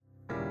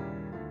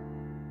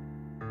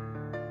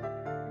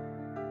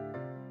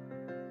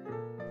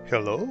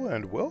Hello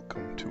and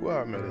welcome to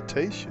our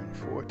meditation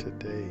for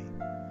today.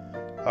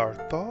 Our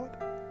thought,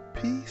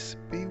 peace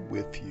be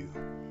with you.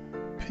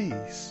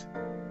 Peace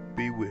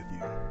be with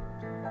you.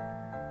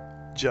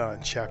 John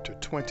chapter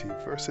 20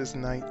 verses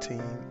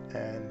 19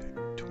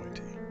 and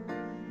 20.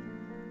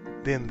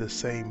 Then the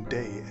same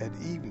day at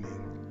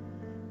evening,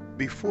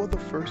 before the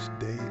first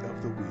day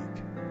of the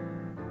week,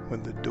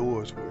 when the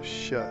doors were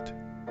shut,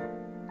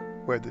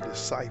 where the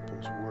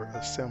disciples were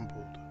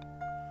assembled,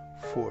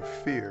 for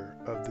fear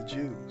of the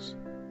Jews,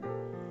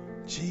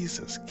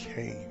 Jesus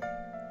came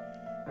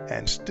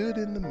and stood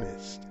in the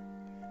midst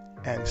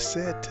and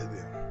said to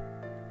them,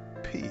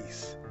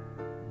 Peace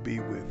be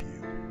with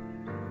you.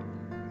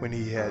 When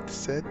he had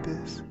said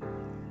this,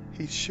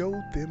 he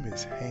showed them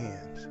his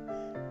hands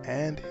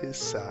and his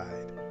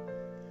side.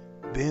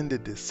 Then the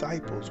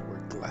disciples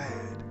were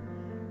glad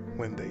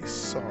when they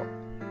saw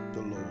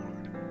the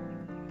Lord.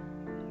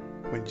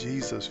 When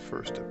Jesus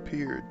first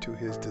appeared to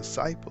his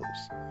disciples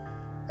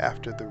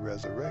after the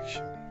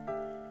resurrection,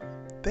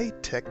 they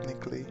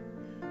technically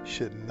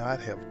should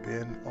not have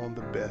been on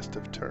the best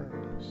of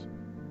terms.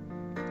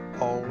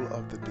 All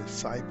of the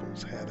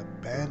disciples had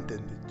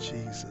abandoned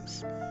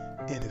Jesus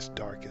in his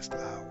darkest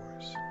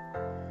hours.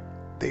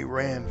 They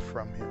ran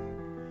from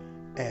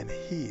him and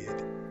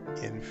hid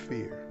in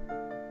fear.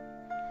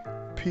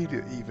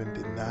 Peter even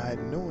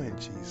denied knowing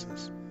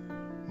Jesus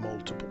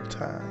multiple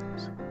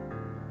times.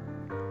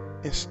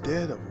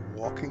 Instead of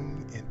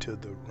walking into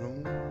the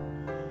room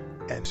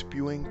and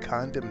spewing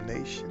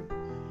condemnation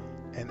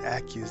and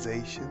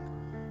accusation,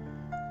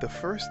 the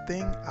first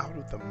thing out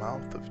of the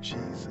mouth of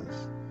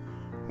Jesus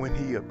when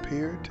he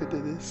appeared to the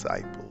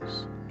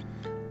disciples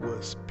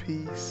was,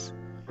 Peace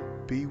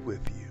be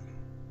with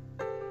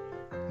you.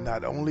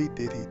 Not only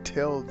did he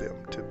tell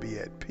them to be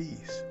at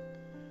peace,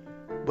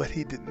 but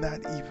he did not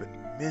even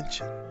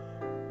mention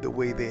the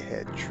way they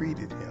had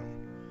treated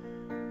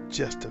him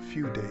just a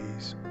few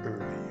days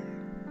earlier.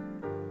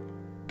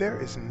 There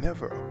is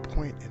never a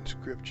point in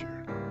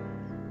Scripture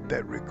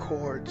that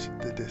records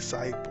the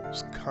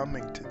disciples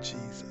coming to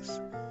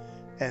Jesus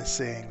and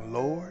saying,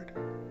 Lord,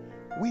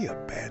 we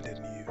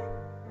abandoned you.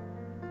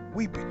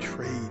 We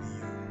betrayed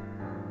you.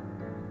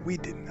 We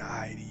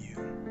denied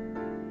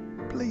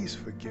you. Please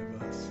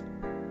forgive us.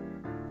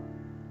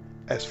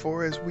 As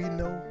far as we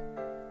know,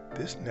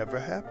 this never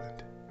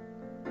happened.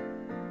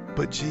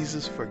 But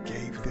Jesus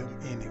forgave them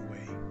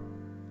anyway.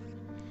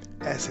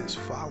 As his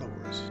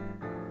followers,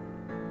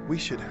 we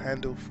should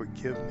handle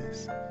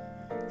forgiveness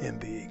in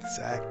the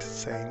exact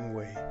same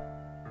way.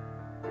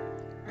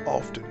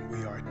 Often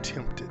we are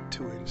tempted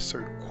to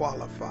insert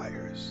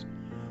qualifiers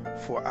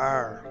for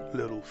our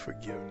little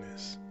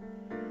forgiveness,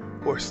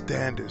 or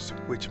standards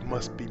which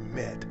must be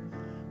met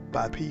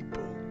by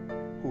people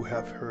who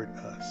have hurt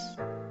us.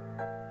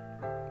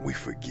 We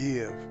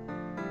forgive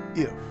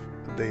if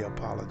they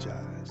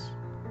apologize.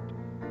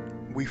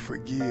 We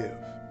forgive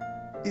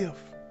if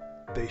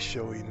they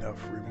show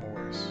enough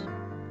remorse.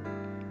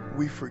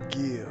 We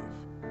forgive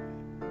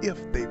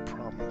if they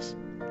promise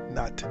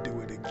not to do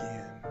it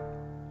again.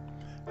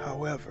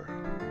 However,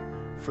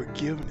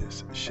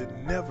 forgiveness should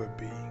never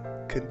be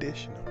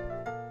conditional.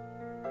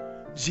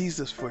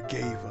 Jesus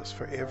forgave us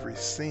for every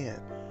sin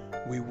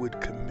we would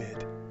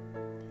commit.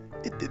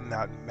 It did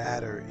not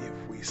matter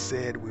if we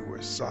said we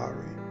were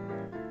sorry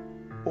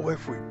or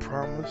if we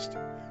promised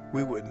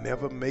we would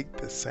never make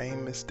the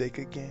same mistake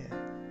again.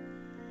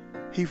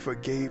 He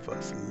forgave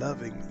us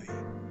lovingly,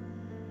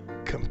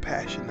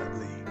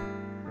 compassionately,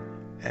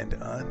 and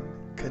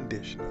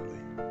unconditionally.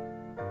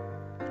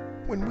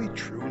 When we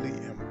truly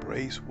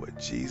embrace what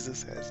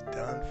Jesus has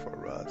done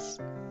for us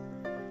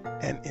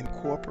and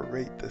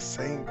incorporate the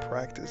same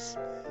practice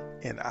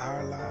in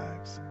our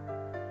lives,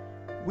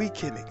 we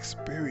can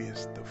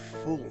experience the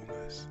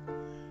fullness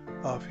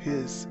of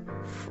his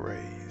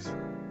phrase,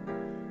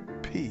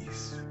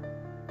 Peace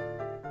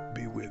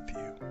be with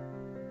you.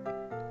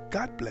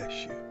 God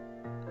bless you.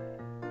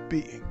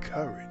 Be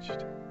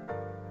encouraged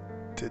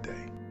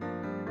today.